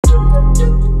Hey,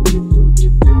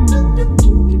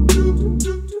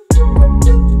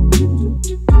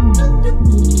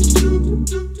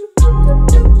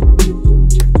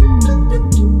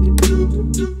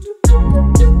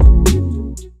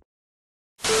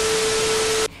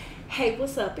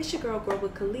 what's up? It's your girl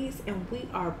with Khalees, and we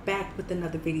are back with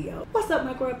another video. What's up,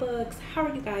 my girl bugs? How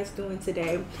are you guys doing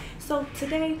today? So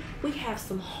today we have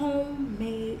some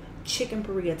homemade chicken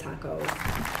burrito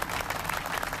tacos.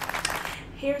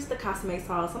 Here's the cosmic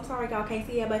sauce. I'm sorry y'all can't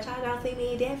see it, but y'all gonna see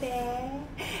me that bad.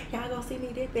 Y'all gonna see me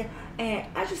that bad. And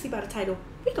as you see by the title,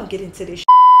 we gonna get into this.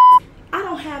 I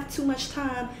don't have too much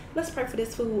time. Let's pray for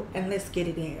this food and let's get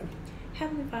it in.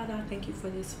 Heavenly Father, I thank you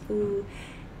for this food.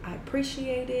 I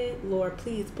appreciate it. Lord,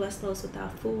 please bless those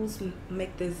without foods.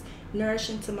 Make this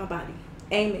nourishing to my body.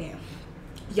 Amen.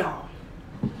 Y'all,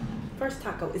 first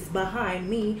taco is behind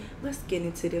me. Let's get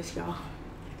into this, y'all.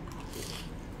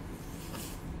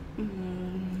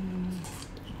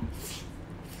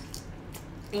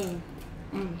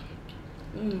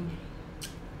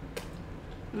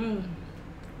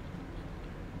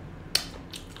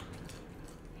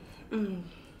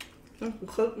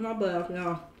 Cook my butt,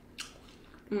 y'all.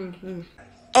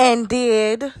 And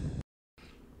did I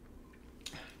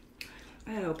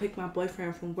had to pick my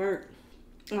boyfriend from work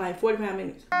in like 45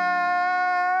 minutes.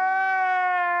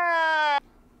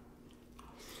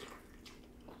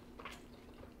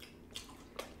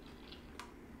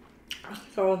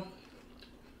 So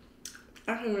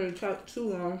I can't really talk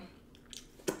too long.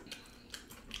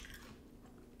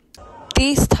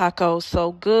 These tacos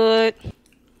so good.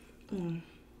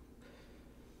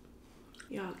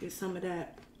 Y'all get some of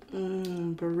that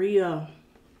Birria.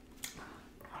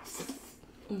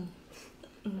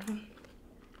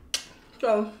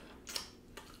 So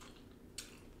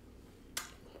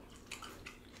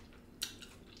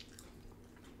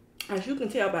as you can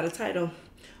tell by the title,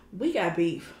 we got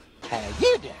beef. How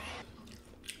you doing?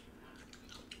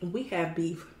 We have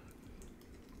beef.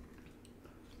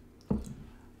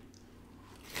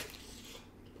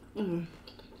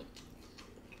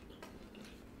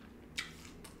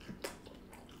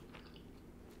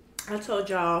 I told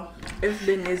y'all it's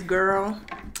been this girl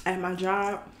at my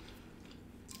job.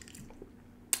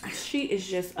 She is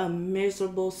just a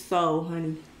miserable soul,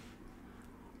 honey.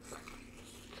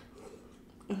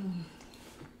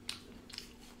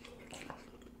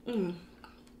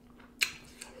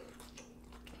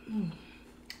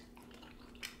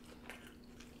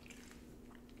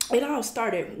 It all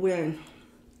started when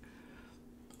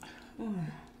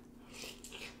I'm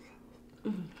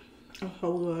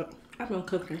so good. I've been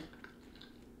cooking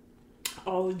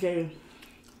all day.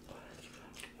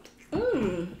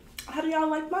 How do y'all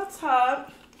like my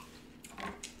top?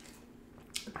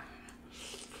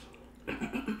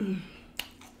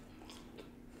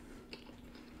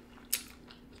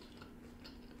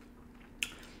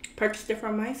 Purchased it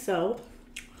from myself.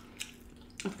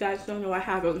 If you guys don't know, I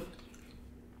have a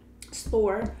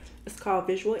store. It's called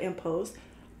Visual Impulse.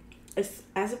 It's,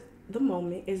 as of the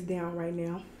moment, it's down right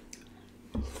now.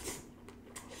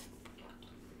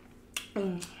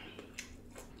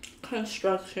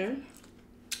 Construction,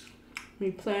 me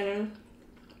planning,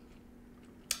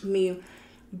 me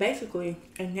basically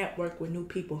a network with new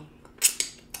people.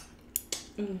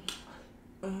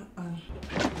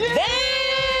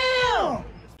 Damn!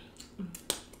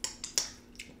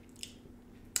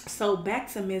 So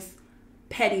back to Miss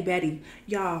Petty Betty.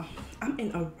 Y'all, I'm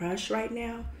in a rush right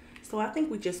now, so I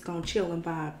think we just gonna chill and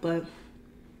vibe. But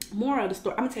more of the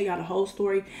story, I'm gonna tell y'all the whole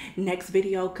story next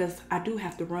video, because I do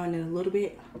have to run in a little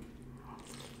bit.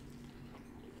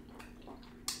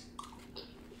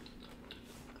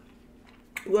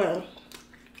 Well,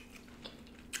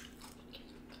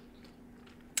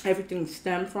 everything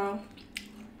stemmed from,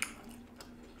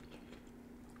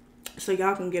 so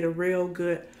y'all can get a real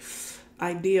good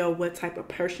idea of what type of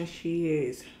person she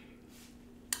is.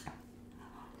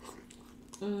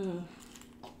 I'm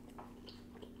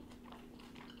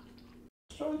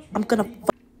gonna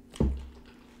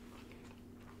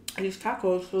these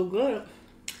tacos so good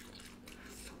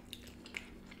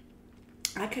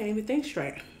I can't even think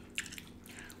straight.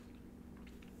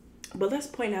 But let's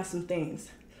point out some things.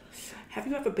 Have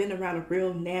you ever been around a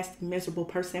real nasty, miserable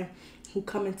person who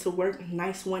come into work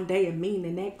nice one day and mean the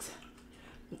next?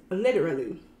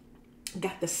 Literally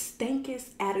got the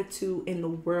stankiest attitude in the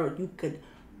world you could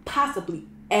possibly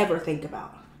ever think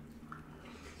about.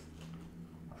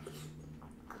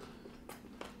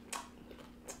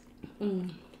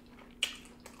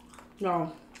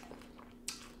 No,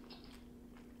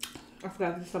 I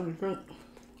forgot to do something to drink.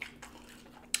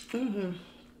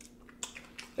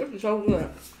 This is so good.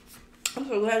 I'm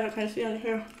so glad I can't see out of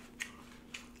here.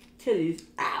 titties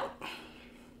out.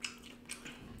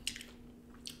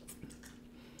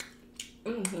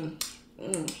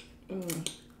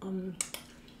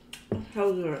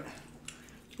 So good.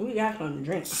 We got something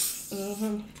to drink.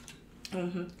 Sound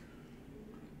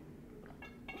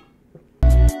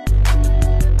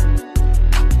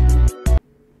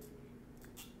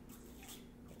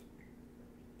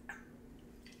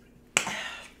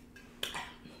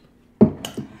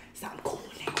cool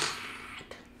in that.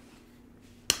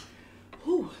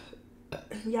 Whew.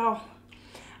 Y'all,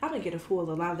 I've been getting full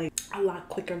a lot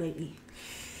quicker lately.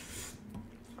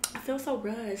 I feel so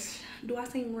rushed. Do I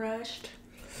seem rushed?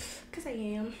 Cause I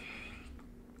am.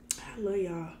 I love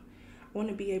y'all. I want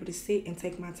to be able to sit and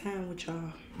take my time with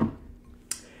y'all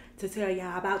to tell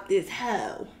y'all about this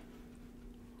hoe.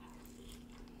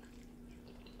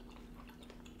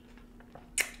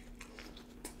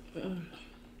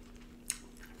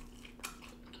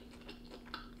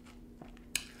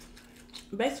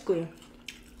 Basically,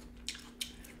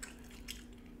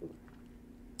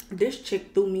 this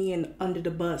chick threw me in under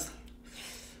the bus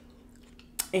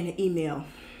in an email.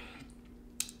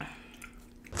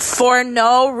 For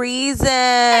no reason.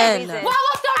 What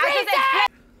was the reason?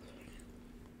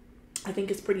 I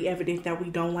think it's pretty evident that we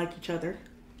don't like each other.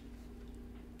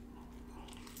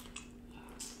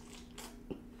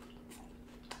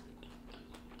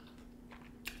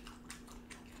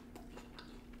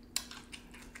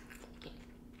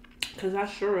 Cause I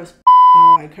sure as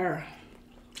don't like her.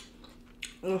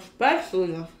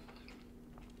 Especially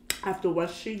after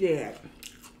what she did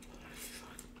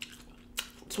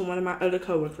to one of my other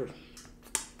coworkers.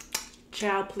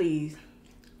 Child, please.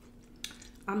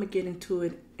 I'ma get into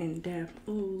it in depth.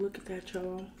 Oh, look at that,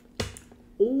 y'all.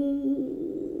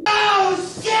 Ooh.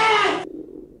 Oh, shit!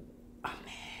 I'm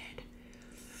mad.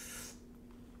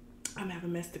 I'm having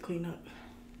a mess to clean up.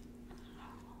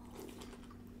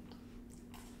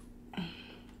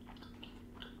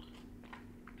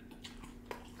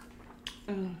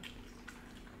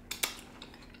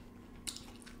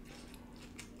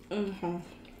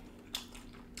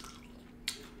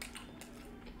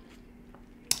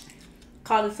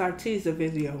 Call this our teaser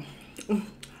video.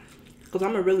 Because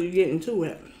I'm going to really get into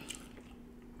it.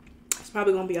 It's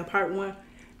probably going to be a part 1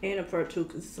 and a part 2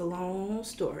 because it's a long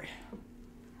story.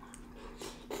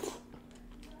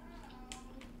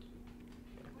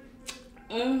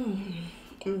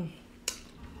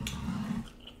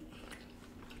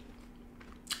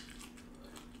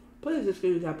 Please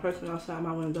excuse that person outside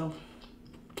my window.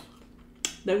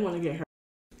 They want to get hurt.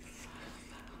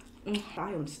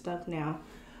 I am stuck now.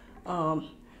 Y'all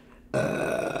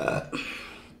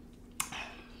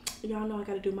know I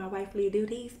gotta do my wifely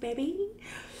duties, baby.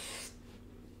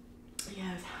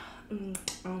 Yes. And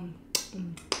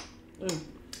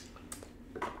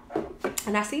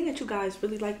I seen that you guys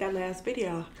really liked that last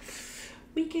video.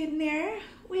 We getting there.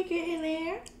 We getting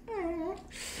there.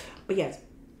 But yes,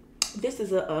 this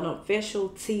is an official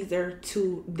teaser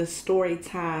to the story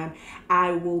time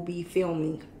I will be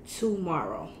filming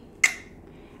tomorrow.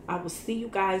 I will see you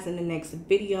guys in the next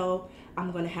video.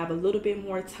 I'm going to have a little bit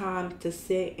more time to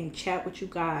sit and chat with you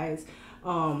guys.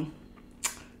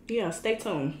 Yeah, stay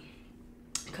tuned.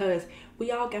 Because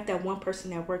we all got that one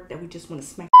person at work that we just want to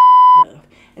smack of.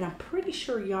 And I'm pretty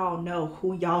sure y'all know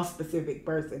who y'all specific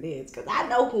person is. Because I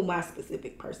know who my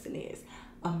specific person is.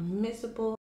 A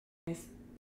miserable.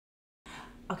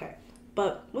 Okay.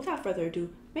 But without further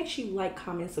ado, make sure you like,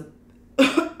 comment,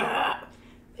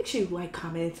 make sure you like,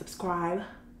 comment, and subscribe.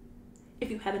 If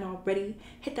you haven't already,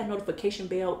 hit that notification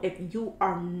bell if you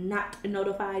are not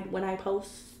notified when I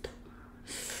post.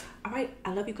 All right,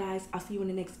 I love you guys. I'll see you in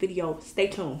the next video. Stay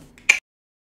tuned.